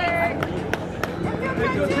press, huh?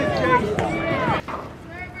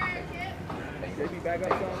 Back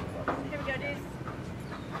up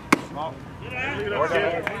some. Here we go,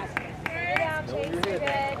 dudes.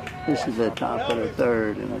 This is the top of the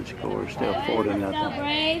third, and the score is still 4-0. Go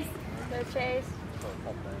Braves. Go Chase.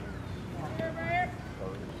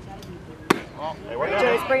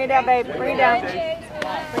 Chase, bring it down, babe. Bring it down.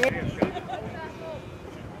 Bring it.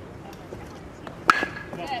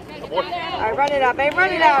 All right, run it out, babe.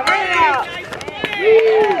 Run it out. Run it out.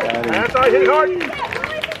 That's all right, hit it hard.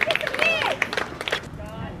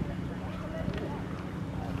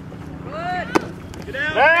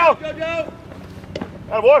 Now! Go, Joe!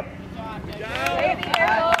 Atta boy! Baby,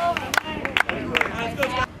 careful.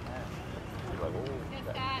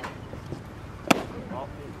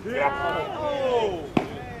 Oh!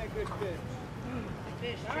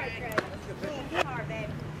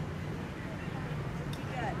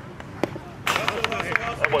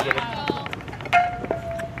 That wasn't it.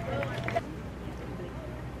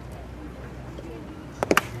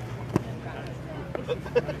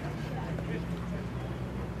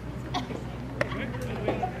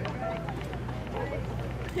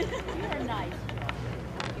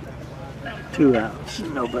 2 outs,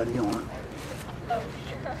 nobody on.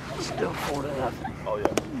 Still 4-0. Oh,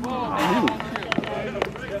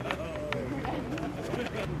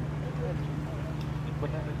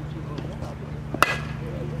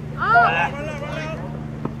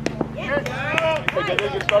 yeah. Okay,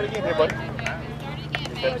 good start again here, buddy.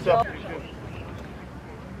 Step.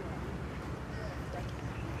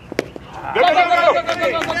 Go.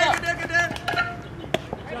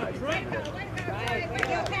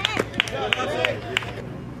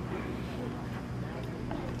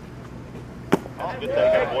 Oh, good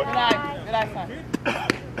take, boy.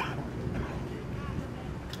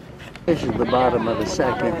 This is the bottom of the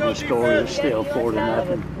second. The score is still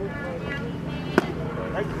 4-0.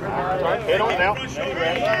 Head on now.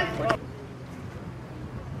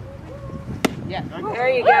 There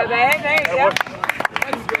you go, babe. There you go.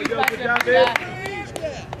 Good job, babe.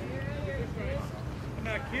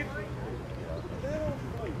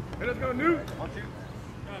 Let's go, New.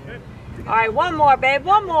 All right, one more, babe.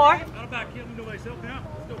 One more.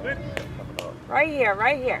 Right here,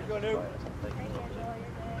 right here.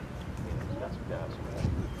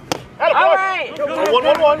 All right.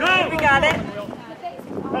 1-1-1. We got it.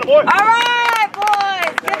 Atta boy. All right,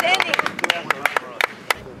 boys. Good inning.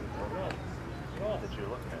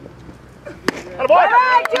 Atta boy. All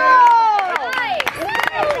right, Joe.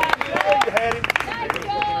 You had him.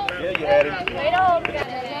 Yeah, you had him. Wait on.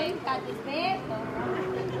 Got this man.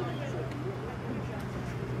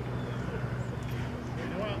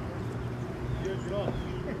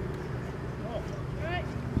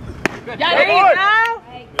 There you go.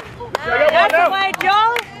 That's the way, Joe.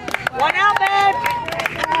 One out, babe.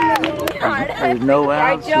 There's no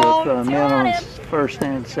outs Joel. with Mellon's first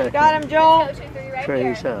and second. Got him, Joel.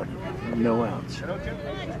 Trey's up. No outs. Go, Joel.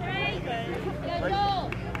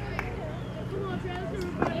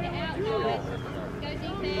 Get it out, Joel. Go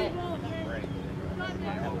defense.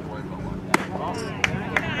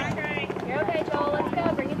 You're okay, Joel. Let's go.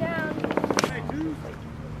 Bring it down.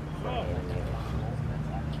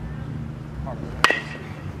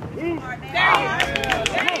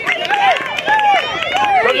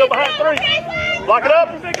 Go behind 3. Lock it up.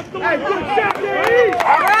 Hey, good shot,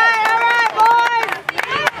 All right, boys.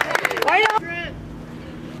 Wait on.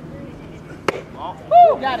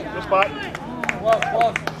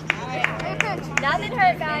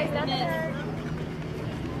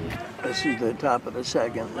 This is the top of the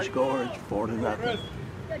second. The score is 4-0.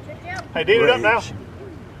 Hey, deal it up now.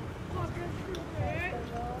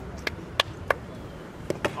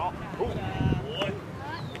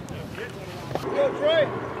 Go, Trey.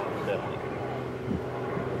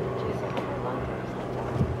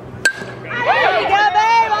 There you go,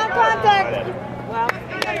 babe. On contact. Well,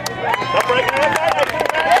 Stop breaking it.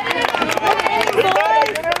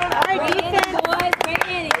 all right, defense. Boys, great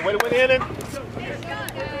inning. Way to win the inning.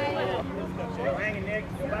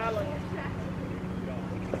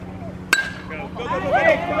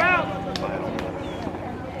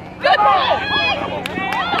 Good ball!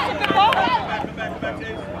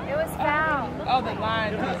 It was foul. Oh, the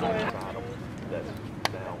line.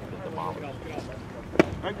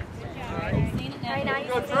 Seen it now. Right now, you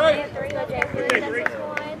Go, see Trey. it. 3, okay, 3, that's what you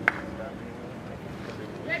want.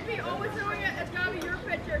 JP, always doing it. It's gotta be your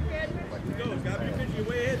pitcher, kid.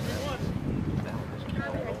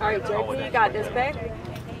 All right, JP, you got this, babe.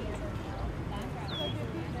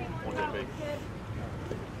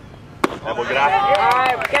 That boy, get out. All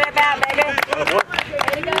right, get it back, baby. Way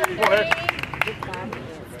to go, Come on, Cody. Eric.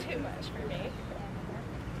 It's too much for me.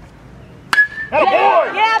 That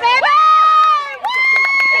boy. Yeah, baby.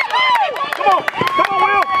 Come on,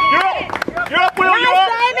 Will. You're up. You're up, Will. You're Nice,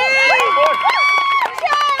 up. baby. Come on, boy.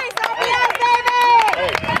 Chase, OPS, baby.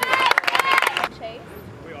 Chase.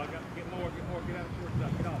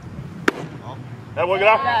 That boy, get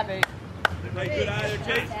out. Go,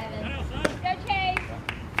 Chase.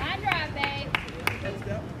 Line drive, babe.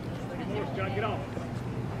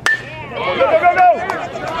 Go, go, go, go.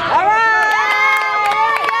 All right.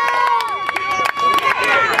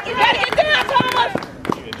 You gotta get down, Thomas!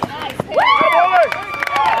 Nice. That boy.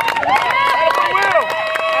 That boy, Will. All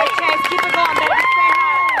right, Chase, keep it going, baby. Stay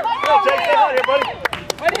high. Come on, Chase. Stay out here, buddy.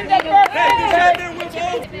 What is that first pitch?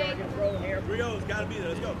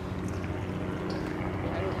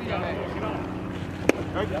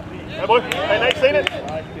 That boy. Hey, Nate, seen it?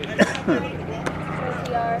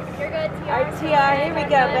 TR. You're good, TR. All right, TR, here we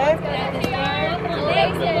go, babe.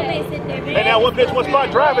 Hey, now one pitch, one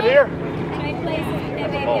spot, drive it here. Trade places with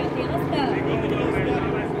that baby out there. Let's go.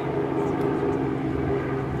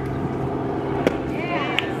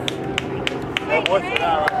 That boy. Good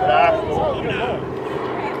eye.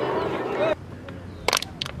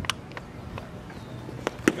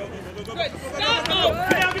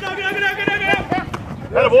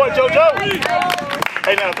 That boy, JoJo.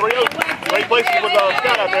 Hey, now 3-0. Great places with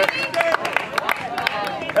Scott out there.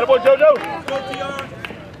 That boy, JoJo.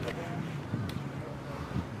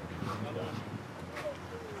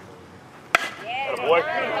 That boy.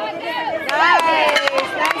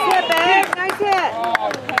 Nice hit, babe. Nice hit.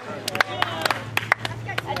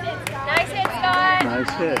 Nice hit, Scott.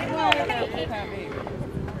 Nice hit.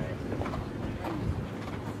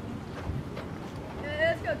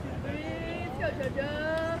 Let's go, 2, 3. Let's go, JoJo.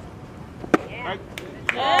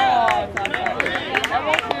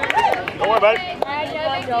 Don't worry about it. All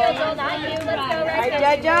right, JoJo, not you. Let's go All right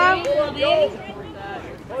right, there. JoJo.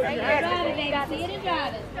 Right here, drive it, baby. See it and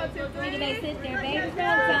drive it. Pretty baby, sit there, baby.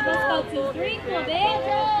 Time. Let's go, 2, 3. Come on, baby.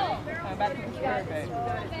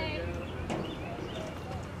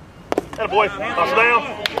 That boy. Hustle down.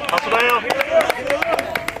 Hustle down.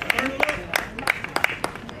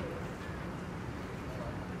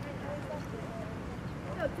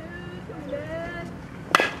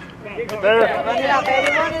 There. Run it out,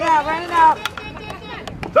 baby. Run it out. Run it out.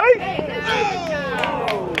 See?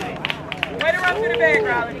 Way to run through the bag,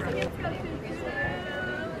 Robin.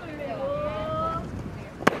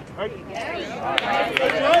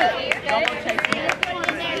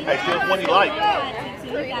 Hey, still one you like. You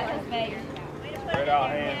got this, baby. Spread out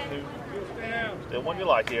hands, too. Still one you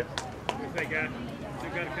like here. Hey, guys.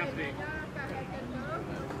 Still got a company.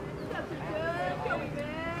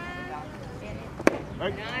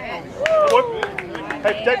 Hey,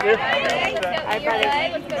 protect here. All right, buddy.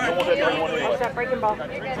 Don't want that 3-1 anyway. Watch that breaking ball. You're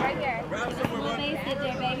good, right here. Little base hit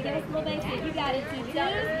there, baby. Give us a little base hit. You got it, 2, 2.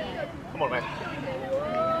 Come on, man.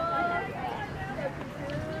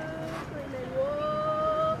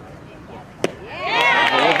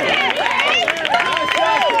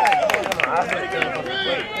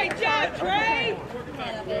 Great job, Trey!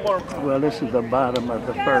 Well, this is the bottom of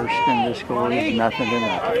the first, and the score is 0-0. Come on,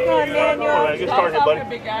 Come on, Daniel. man. Get started here, buddy.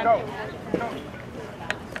 Big guy.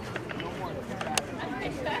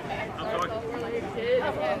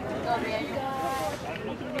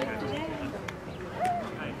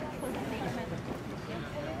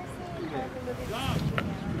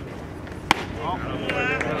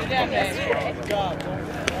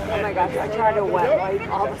 Oh my gosh, I try to wet wipe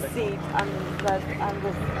all the seats. I'm just,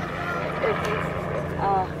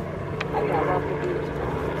 All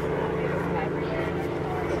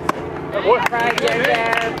right, Jojo.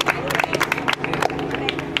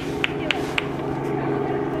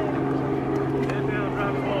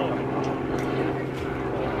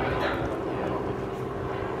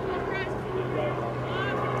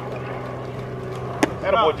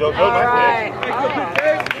 Attaboy, Jojo. All right.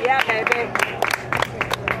 Yeah, baby.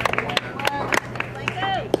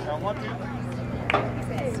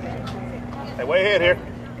 Hey, way ahead here.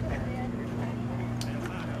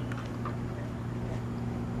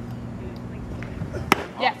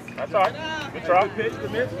 Yes. That's all right. Good try. All right,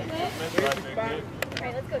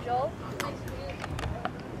 let's go, Joel.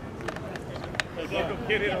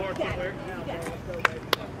 Get in hard somewhere.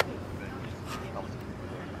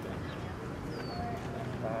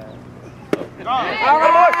 All right.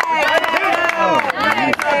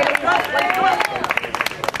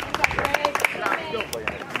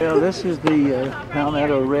 Well, this is the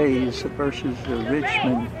Palmetto Rays versus the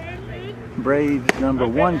Richmond Braves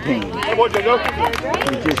 #1 team. We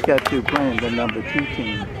just got through playing the #2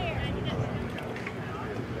 team.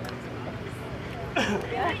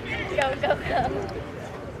 Go, go, go.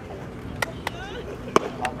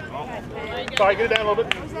 Sorry, get it down a little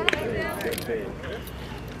bit.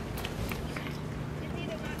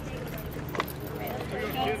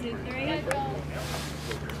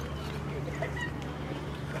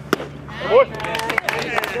 Boy.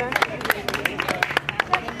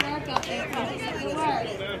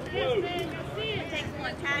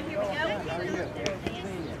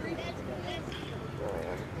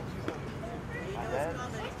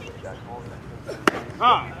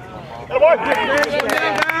 Attaboy.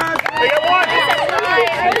 They got one.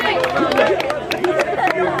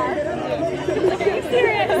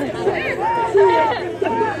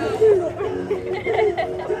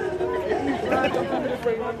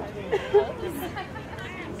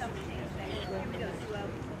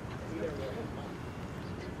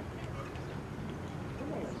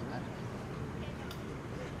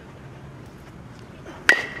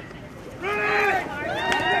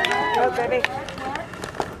 Go, baby.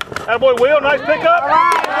 Attaboy, Will. Nice pickup.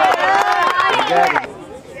 You got it.